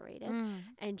acculturated.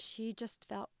 And she just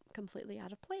felt completely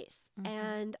out of place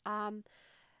and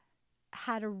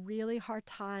had a really hard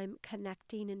time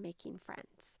connecting and making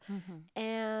friends.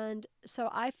 And so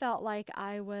I felt like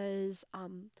I was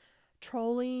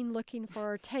trolling, looking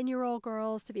for 10-year-old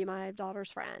girls to be my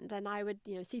daughter's friend. And I would,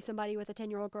 see somebody with a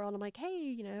 10-year-old girl and I'm like,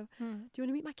 hey, do you want to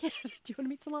meet my kid? Do you want to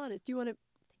meet Solanus? Do you want to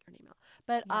take her name out?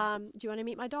 But do you want to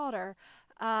meet my daughter?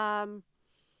 And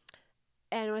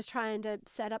I was trying to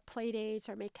set up play dates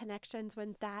or make connections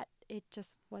when it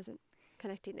just wasn't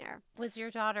connecting there. Was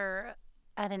your daughter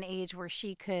at an age where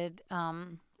she could,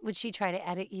 would she try to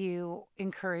edit you,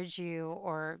 encourage you,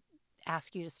 or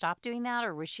ask you to stop doing that?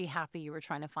 Or was she happy you were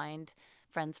trying to find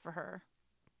friends for her?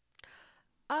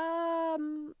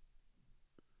 Um,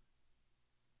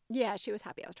 yeah, she was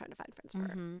happy I was trying to find friends for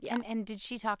her. Yeah. And did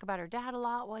she talk about her dad a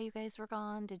lot while you guys were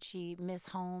gone? Did she miss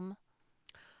home?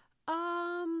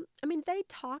 I mean, they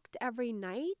talked every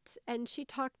night and she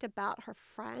talked about her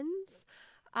friends.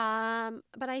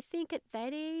 But I think at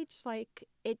that age, like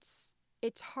it's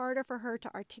harder for her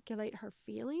to articulate her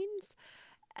feelings.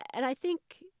 And I think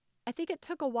it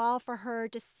took a while for her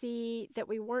to see that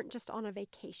we weren't just on a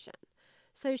vacation.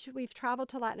 So we've traveled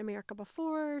to Latin America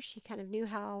before. She kind of knew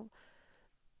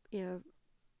you know,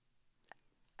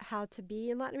 how to be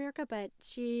in Latin America, but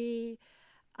she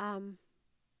um,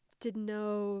 didn't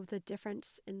know the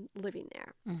difference in living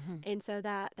there. And so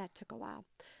that took a while.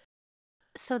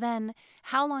 So then,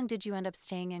 how long did you end up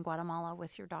staying in Guatemala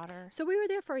with your daughter? So we were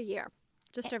there for a year,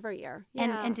 just over a year.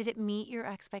 Yeah. And did it meet your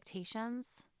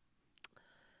expectations?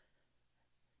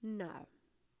 No,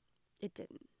 it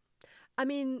didn't. I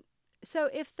mean,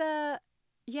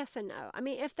 yes and no. I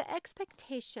mean, if the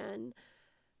expectation,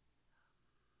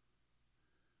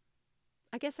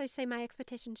 I guess I'd say my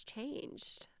expectations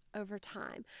changed over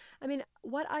time. I mean,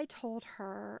 what I told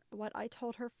her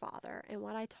father, and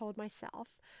what I told myself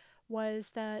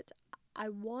was that I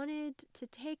wanted to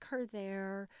take her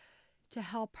there to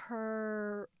help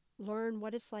her learn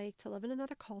what it's like to live in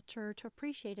another culture, to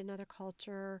appreciate another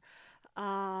culture,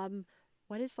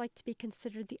 what it's like to be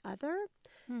considered the other,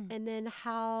 and then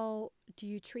how do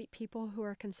you treat people who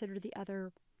are considered the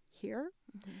other here.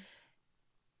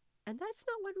 And that's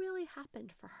not what really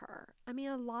happened for her. I mean,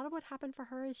 a lot of what happened for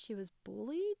her is she was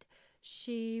bullied.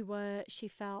 She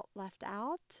felt left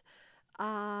out.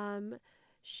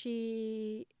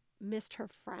 She missed her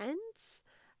friends.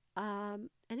 And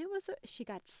she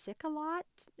got sick a lot.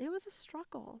 It was a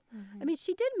struggle. I mean,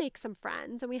 she did make some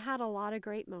friends and we had a lot of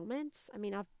great moments. I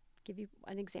mean, I'll give you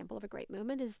an example of a great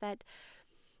moment is that,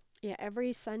 yeah,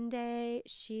 every Sunday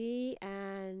she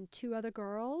and two other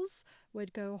girls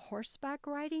would go horseback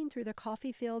riding through the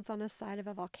coffee fields on the side of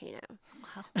a volcano.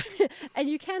 Wow. And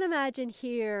you can't imagine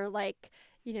here, like,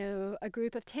 a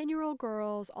group of 10-year-old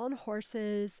girls on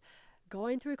horses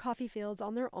going through coffee fields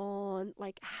on their own,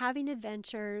 like having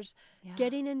adventures,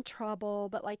 getting in trouble,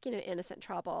 but like, innocent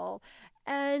trouble,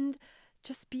 and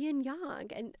just being young.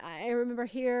 And I remember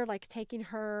here, like taking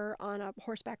her on a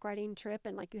horseback riding trip,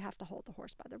 and like you have to hold the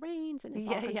horse by the reins, and it's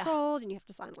all controlled, and you have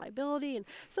to sign liability. And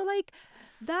so, like,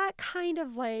 that kind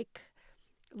of like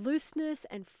looseness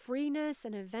and freeness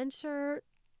and adventure,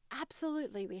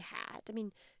 absolutely we had. I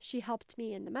mean, she helped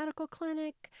me in the medical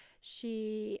clinic.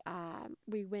 We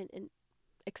went and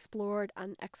explored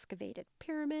unexcavated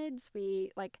pyramids.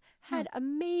 We like had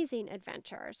amazing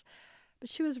adventures, but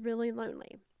she was really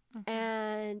lonely.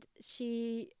 And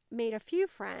she made a few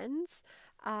friends,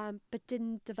 but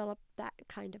didn't develop that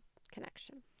kind of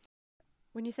connection.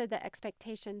 When you said the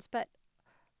expectations, but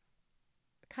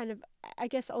kind of, I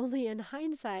guess only in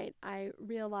hindsight, I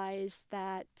realized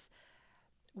that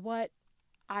what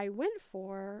I went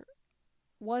for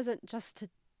wasn't just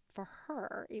for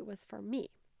her, it was for me.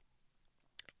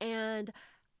 And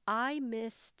I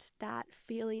missed that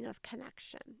feeling of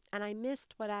connection. And I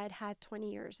missed what I had had 20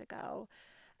 years ago.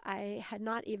 I had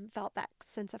not even felt that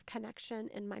sense of connection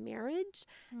in my marriage.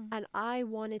 And I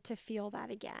wanted to feel that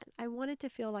again. I wanted to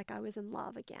feel like I was in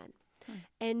love again.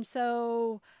 And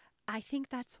so I think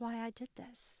that's why I did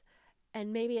this.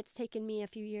 And maybe it's taken me a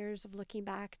few years of looking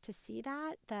back to see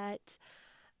that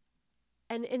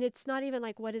and it's not even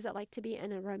like, what is it like to be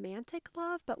in a romantic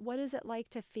love, but what is it like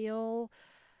to feel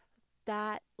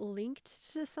that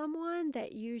linked to someone,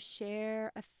 that you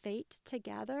share a fate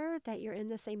together, that you're in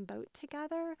the same boat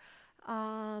together,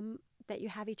 that you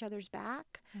have each other's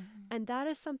back. And that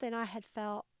is something I had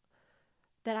felt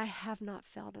that I have not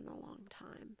felt in a long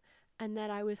time, and that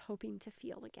I was hoping to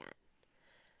feel again.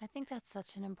 I think that's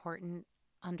such an important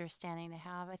understanding to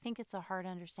have. I think it's a hard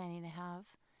understanding to have,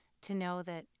 to know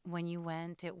that when you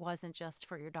went, it wasn't just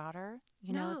for your daughter,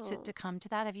 to come to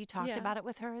that. Have you talked about it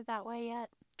with her that way yet?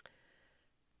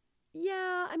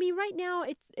 Yeah, I mean, right now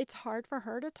it's hard for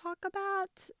her to talk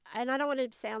about, and I don't want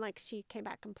to sound like she came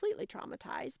back completely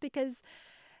traumatized, because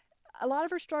a lot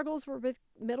of her struggles were with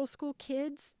middle school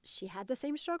kids. She had the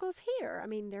same struggles here. I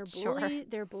mean, they're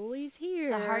bullies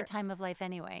here. It's a hard time of life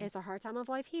anyway. It's a hard time of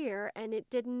life here, and it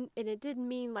didn't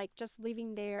mean like just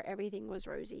leaving there everything was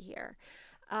rosy here.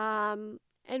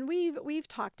 And we've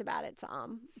talked about it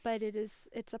some, but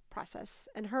it's a process.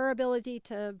 And her ability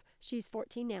she's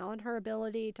 14 now, and her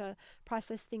ability to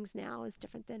process things now is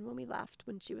different than when we left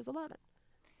when she was 11.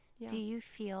 Do you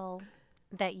feel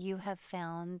that you have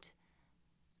found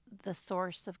the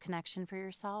source of connection for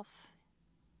yourself?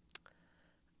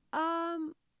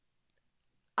 Um,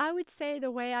 I would say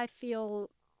the way I feel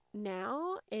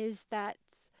now is that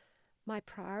my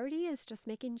priority is just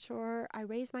making sure I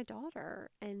raise my daughter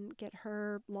and get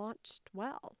her launched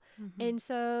well. Mm-hmm. And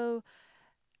so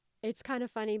it's kind of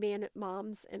funny being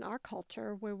moms in our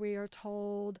culture where we are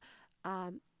told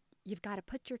um, you've got to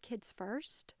put your kids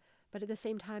first, but at the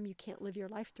same time, you can't live your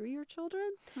life through your children.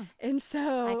 Hmm. And I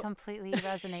so, completely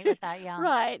resonate with that. Yeah.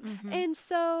 right. Mm-hmm. And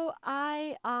so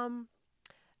I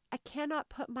cannot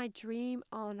put my dream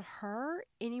on her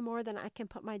any more than I can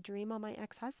put my dream on my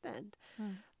ex-husband.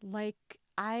 Hmm. Like,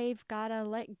 I've got to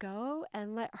let go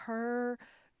and let her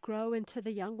grow into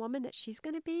the young woman that she's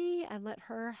going to be and let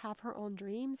her have her own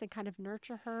dreams and kind of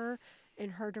nurture her in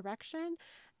her direction.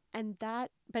 And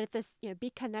that, but at this,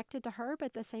 be connected to her, but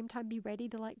at the same time, be ready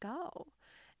to let go.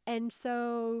 And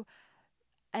so,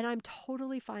 and I'm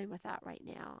totally fine with that right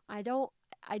now. I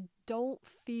don't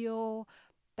feel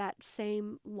that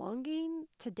same longing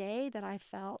today that I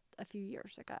felt a few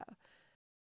years ago.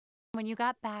 When you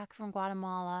got back from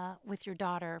Guatemala with your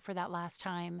daughter for that last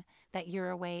time that you're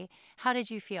away, how did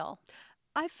you feel?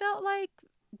 I felt like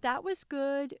that was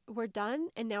good. We're done.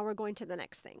 And now we're going to the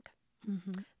next thing.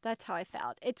 Mm-hmm. That's how I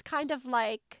felt. It's kind of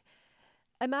like,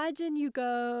 imagine you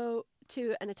go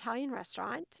to an Italian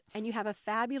restaurant and you have a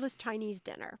fabulous Chinese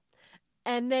dinner.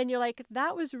 And then you're like,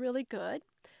 that was really good.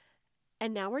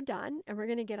 And now we're done and we're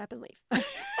going to get up and leave.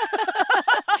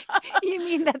 You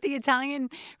mean that the Italian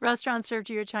restaurant served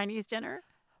you a Chinese dinner?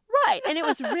 Right. And it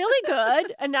was really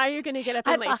good. And now you're going to get up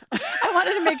and leave. I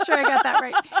wanted to make sure I got that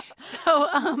right. So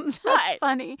that's Right.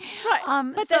 funny.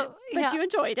 Right. But you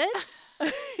enjoyed it.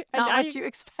 Not what you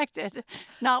expected.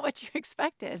 Not what you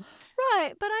expected.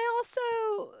 Right. But I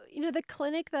also, the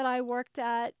clinic that I worked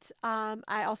at,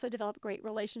 I also developed great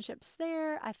relationships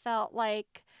there. I felt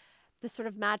like this sort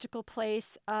of magical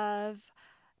place of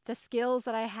the skills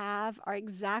that I have are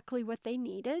exactly what they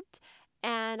needed.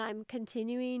 And I'm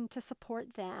continuing to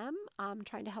support them,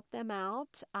 trying to help them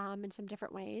out in some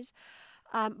different ways.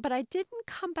 But I didn't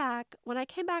come back. When I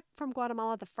came back from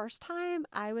Guatemala the first time,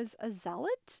 I was a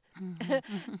zealot.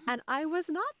 Mm-hmm. And I was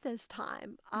not this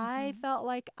time. I felt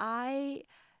like I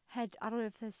don't know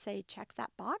if to say check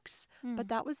that box, but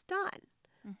that was done.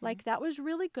 Like, that was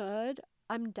really good.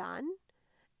 I'm done.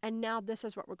 And now this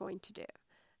is what we're going to do.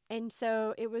 And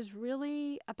so it was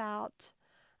really about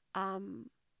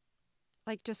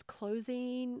like just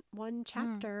closing one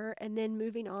chapter and then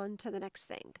moving on to the next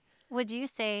thing. Would you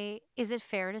say, is it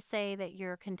fair to say that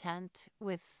you're content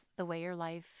with the way your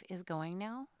life is going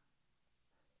now?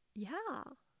 Yeah.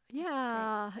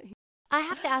 Yeah. I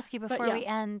have to ask you before yeah. we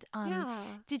end, Yeah.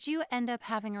 did you end up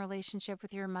having a relationship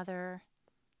with your mother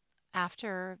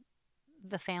after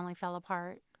the family fell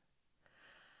apart?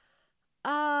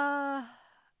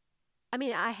 I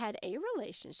mean, I had a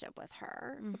relationship with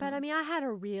her, but I mean, I had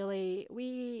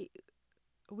we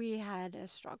had a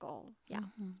struggle. Yeah.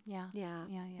 Yeah. Yeah.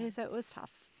 Yeah. Yeah. So it was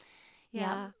tough.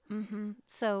 Yeah.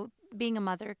 So being a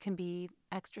mother can be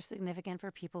extra significant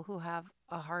for people who have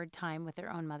a hard time with their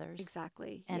own mothers.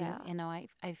 Exactly. And yeah.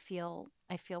 I feel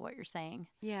what you're saying.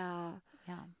 Yeah.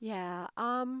 Yeah. Yeah.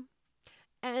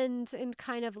 And in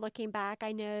kind of looking back,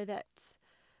 I know that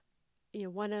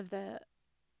one of the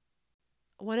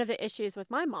issues with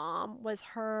my mom was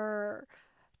her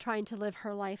trying to live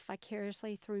her life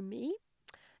vicariously through me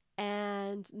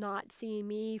and not seeing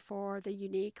me for the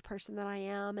unique person that I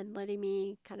am and letting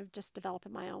me kind of just develop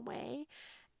in my own way.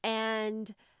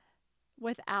 And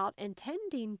without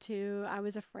intending to, I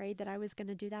was afraid that I was going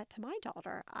to do that to my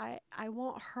daughter. I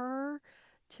want her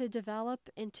to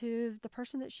develop into the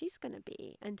person that she's going to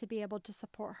be and to be able to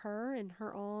support her in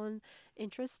her own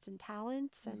interests and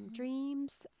talents and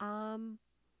dreams.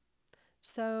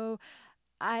 So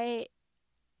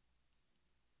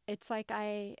it's like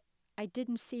I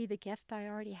didn't see the gift I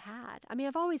already had. I mean,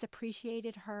 I've always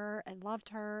appreciated her and loved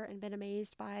her and been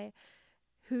amazed by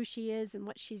who she is and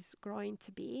what she's growing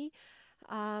to be.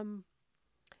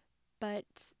 But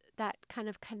that kind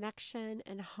of connection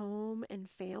and home and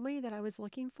family that I was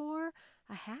looking for,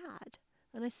 I had.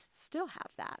 And I still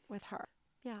have that with her.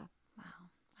 Yeah. Wow.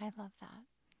 I love that.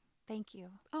 Thank you.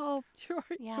 Oh, sure.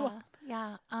 Yeah.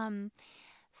 Yeah.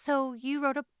 So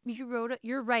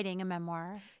you're writing a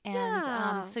memoir,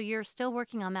 and so you're still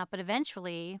working on that, but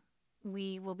eventually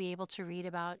we will be able to read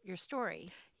about your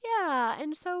story. Yeah.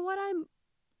 And so what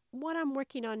I'm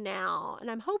working on now,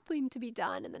 and I'm hoping to be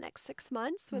done in the next 6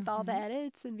 months with all the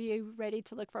edits and be ready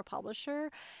to look for a publisher,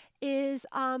 is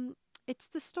it's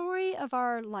the story of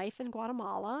our life in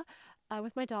Guatemala.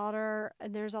 with my daughter,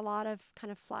 and there's a lot of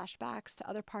kind of flashbacks to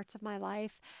other parts of my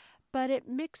life. But it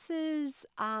mixes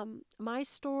my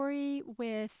story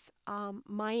with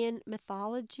Mayan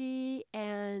mythology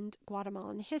and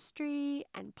Guatemalan history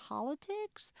and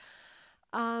politics.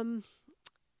 In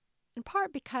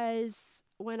part because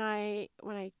when I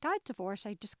got divorced,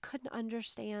 I just couldn't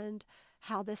understand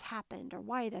how this happened or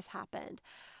why this happened,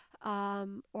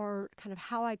 or kind of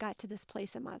how I got to this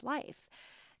place in my life.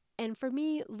 And for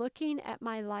me, looking at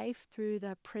my life through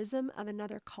the prism of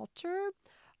another culture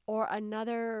or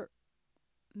another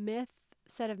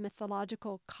set of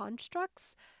mythological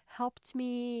constructs helped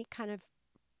me kind of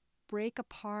break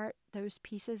apart those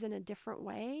pieces in a different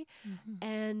way,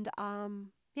 and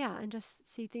and just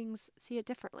see it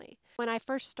differently. When I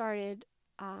first started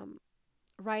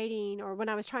writing, or when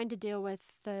I was trying to deal with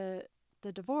the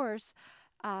divorce,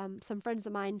 some friends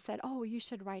of mine said, "Oh, you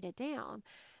should write it down."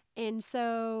 And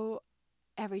so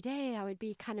every day I would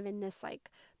be kind of in this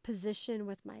like position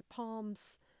with my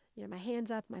palms, my hands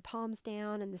up, my palms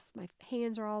down, and my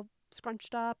hands are all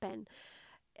scrunched up and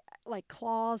like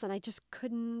claws, and I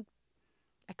couldn't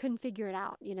figure it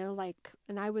out,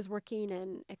 and I was working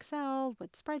in Excel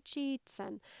with spreadsheets,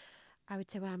 and I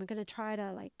would say, well, I'm going to try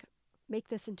to like make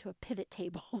this into a pivot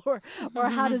table or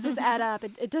how does this add up?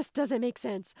 It just doesn't make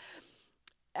sense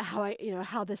how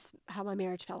my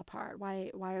marriage fell apart.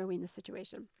 Why are we in this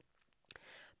situation?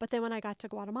 But then when I got to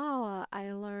Guatemala,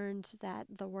 I learned that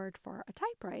the word for a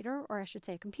typewriter, or I should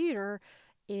say a computer,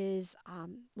 is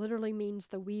literally means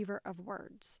the weaver of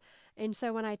words. And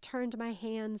so when I turned my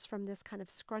hands from this kind of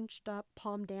scrunched up,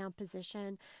 palm down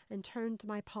position and turned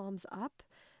my palms up,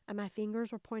 and my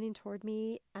fingers were pointing toward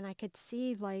me, and I could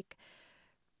see like,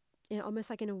 almost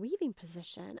like in a weaving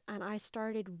position. And I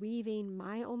started weaving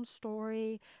my own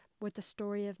story with the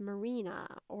story of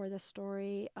Marina, or the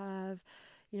story of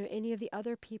any of the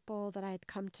other people that I had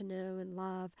come to know and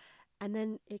love. And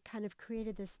then it kind of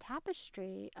created this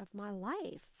tapestry of my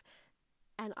life,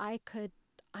 and I could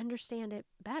understand it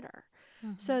better.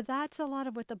 So that's a lot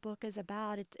of what the book is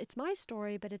about. It's my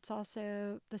story, but it's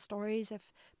also the stories of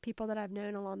people that I've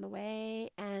known along the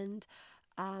way, and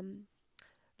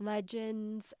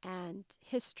legends and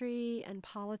history and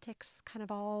politics kind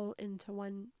of all into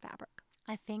one fabric.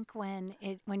 I think when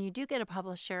you do get a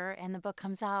publisher and the book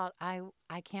comes out, I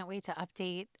can't wait to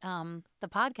update the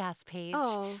podcast page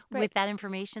with that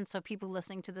information, so people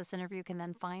listening to this interview can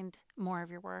then find more of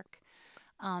your work.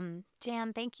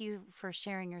 Jan, thank you for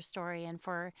sharing your story, and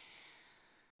for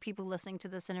people listening to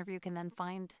this interview can then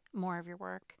find more of your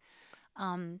work.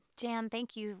 Jan,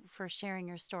 thank you for sharing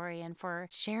your story and for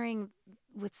sharing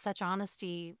with such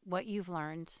honesty what you've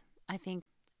learned. I think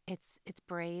it's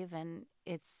brave and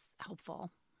it's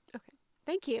helpful. Okay.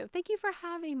 Thank you. Thank you for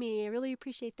having me. I really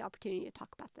appreciate the opportunity to talk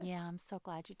about this. Yeah, I'm so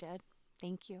glad you did.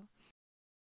 Thank you.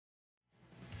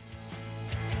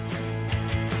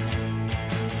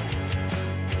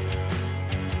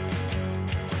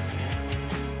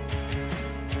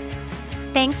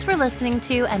 Thanks for listening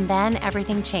to And Then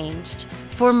Everything Changed.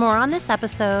 For more on this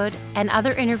episode and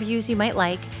other interviews you might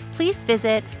like, please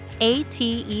visit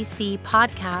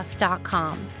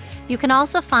atecpodcast.com. You can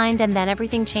also find And Then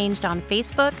Everything Changed on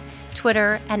Facebook,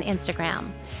 Twitter, and Instagram.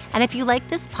 And if you like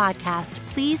this podcast,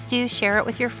 please do share it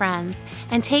with your friends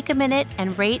and take a minute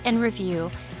and rate and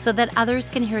review so that others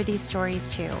can hear these stories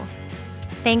too.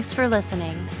 Thanks for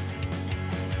listening.